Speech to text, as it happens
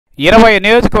20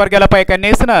 నియోజకవర్గాలపై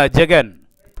కన్నేసిన జగన్.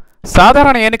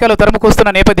 సాధారణ ఎన్నికలు తరుముకొస్తున్న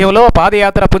నేపథ్యంలో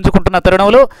పాదయాత్ర పుంజుకుంటున్న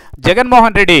తరుణంలో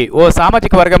జగన్మోహన్ రెడ్డి ఓ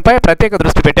సామాజిక వర్గంపై ప్రత్యేక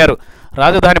దృష్టి పెట్టారు.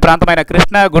 రాజధాని ప్రాంతమైన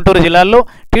కృష్ణా, గుంటూరు జిల్లాల్లో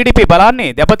టీడీపీ బలాన్ని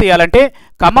దెబ్బతీయాలంటే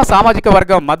కమ్మ సామాజిక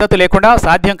వర్గం మద్దతు లేకుండా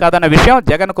సాధ్యం కాదన్న విషయం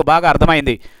జగన్కు బాగా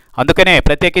అర్థమైంది. అందుకనే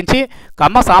ప్రత్యేకించి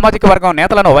కమ్మ సామాజిక వర్గం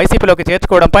నేతలను వైసీపీలోకి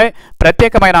చేర్చుకోవడంపై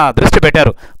ప్రత్యేకమైన దృష్టి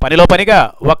పెట్టారు. పనిలో పనిగా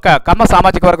ఒక్క కమ్మ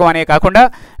సామాజిక వర్గం అనే కాకుండా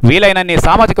వీలైనన్ని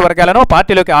సామాజిక వర్గాలను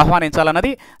పార్టీలోకి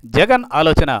ఆహ్వానించాలన్నది జగన్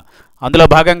ఆలోచన. అందులో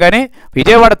భాగంగానే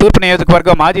విజయవాడ తూర్పు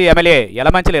నియోజకవర్గం మాజీ ఎమ్మెల్యే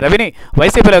యలమంచిలి రవిని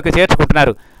వైసీపీలోకి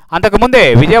చేర్చుకుంటున్నారు. అంతకుముందే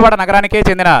విజయవాడ నగరానికే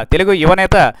చెందిన తెలుగు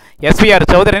యువనేత ఎస్వీఆర్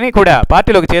చౌదరిని కూడా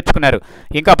పార్టీలోకి చేర్చుకున్నారు.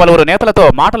 ఇంకా పలువురు నేతలతో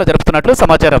మాటలు జరుపుతున్నట్లు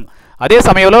సమాచారం. అదే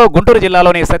సమయంలో గుంటూరు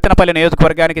జిల్లాలోని సత్తెనపల్లి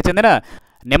నియోజకవర్గానికి చెందిన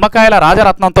నిమ్మకాయల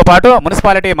రాజరత్నంతో పాటు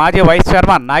మున్సిపాలిటీ మాజీ వైస్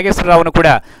చైర్మన్ నాగేశ్వరరావును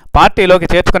కూడా పార్టీలోకి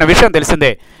చేర్చుకున్న విషయం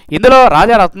తెలిసిందే. ఇందులో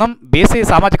రాజరత్నం బీసీ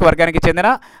సామాజిక వర్గానికి చెందిన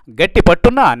గట్టి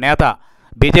పట్టున్న నేత.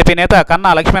 బీజేపీ నేత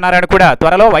కన్నా లక్ష్మీనారాయణ కూడా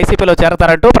త్వరలో వైసీపీలో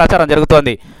చేరతారంటూ ప్రచారం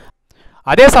జరుగుతోంది.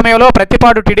 అదే సమయంలో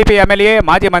ప్రత్తిపాడు టీడీపీ ఎమ్మెల్యే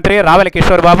మాజీ మంత్రి రావెల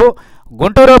కిషోర్ బాబు,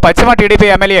 గుంటూరు పశ్చిమ టీడీపీ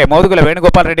ఎమ్మెల్యే మోదుగుల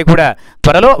వేణుగోపాల్ రెడ్డి కూడా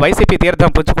త్వరలో వైసీపీ తీర్థం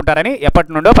పుంజుకుంటారని ఎప్పటి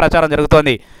నుండో ప్రచారం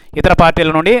జరుగుతోంది. ఇతర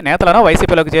పార్టీల నుండి నేతలను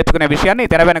వైసీపీలోకి చేర్చుకునే విషయాన్ని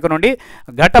తెర వెనుక నుండి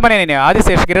ఘట్టమనేని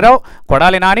ఆదిశేషగిరిరావు,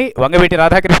 కొడాలి నాని, వంగవీటి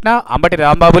రాధాకృష్ణ, అంబటి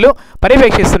రాంబాబులు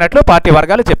పర్యవేక్షిస్తున్నట్లు పార్టీ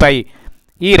వర్గాలు చెప్పాయి.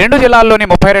 ఈ 2 జిల్లాల్లోని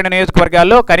 32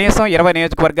 నియోజకవర్గాల్లో కనీసం 20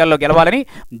 నియోజకవర్గాల్లో గెలవాలని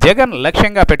జగన్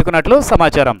లక్ష్యంగా పెట్టుకున్నట్లు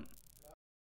సమాచారం.